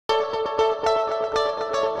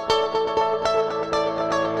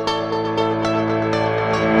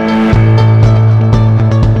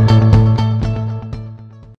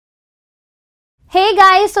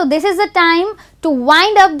guys, so this is the time to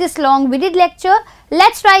wind up this long-winded lecture.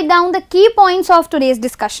 Let's write down the key points of today's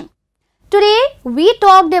discussion. Today, we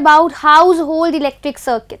talked about household electric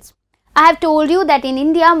circuits. I have told you that in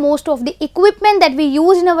India, most of the equipment that we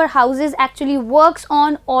use in our houses actually works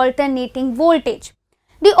on alternating voltage.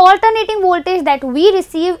 The alternating voltage that we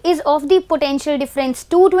receive is of the potential difference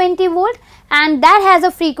 220 volt and that has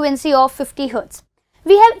a frequency of 50 Hz.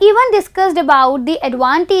 We have even discussed about the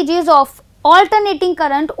advantages of alternating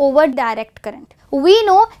current over direct current. We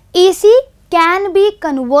know AC can be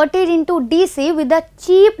converted into DC with the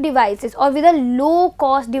cheap devices or with a low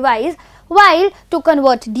cost device, while to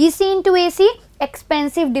convert DC into AC,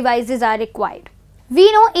 expensive devices are required.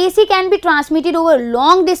 We know AC can be transmitted over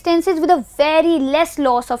long distances with a very less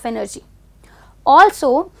loss of energy.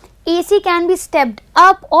 Also, AC can be stepped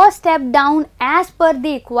up or stepped down as per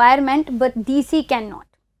the requirement, but DC cannot.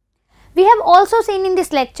 We have also seen in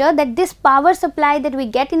this lecture that this power supply that we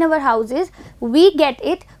get in our houses, we get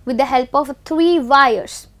it with the help of 3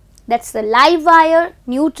 wires. That's the live wire,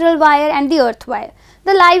 neutral wire and the earth wire.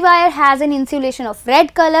 The live wire has an insulation of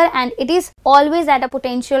red color and it is always at a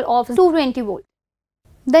potential of 220 volt.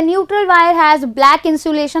 The neutral wire has black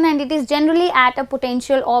insulation and it is generally at a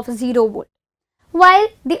potential of 0 volt. While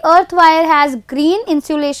the earth wire has green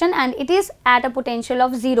insulation and it is at a potential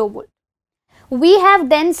of 0 volt. We have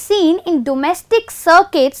then seen in domestic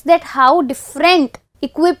circuits that how different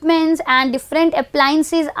equipments and different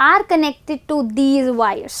appliances are connected to these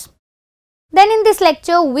wires. Then in this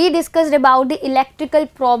lecture, we discussed about the electrical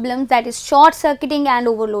problems, that is short circuiting and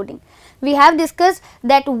overloading. We have discussed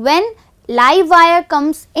that when live wire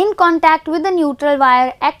comes in contact with the neutral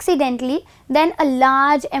wire accidentally, then a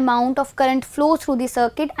large amount of current flows through the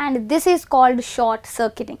circuit and this is called short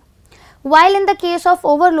circuiting. While in the case of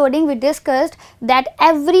overloading, we discussed that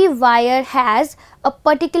every wire has a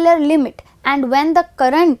particular limit and when the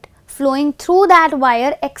current flowing through that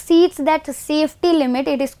wire exceeds that safety limit,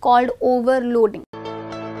 it is called overloading.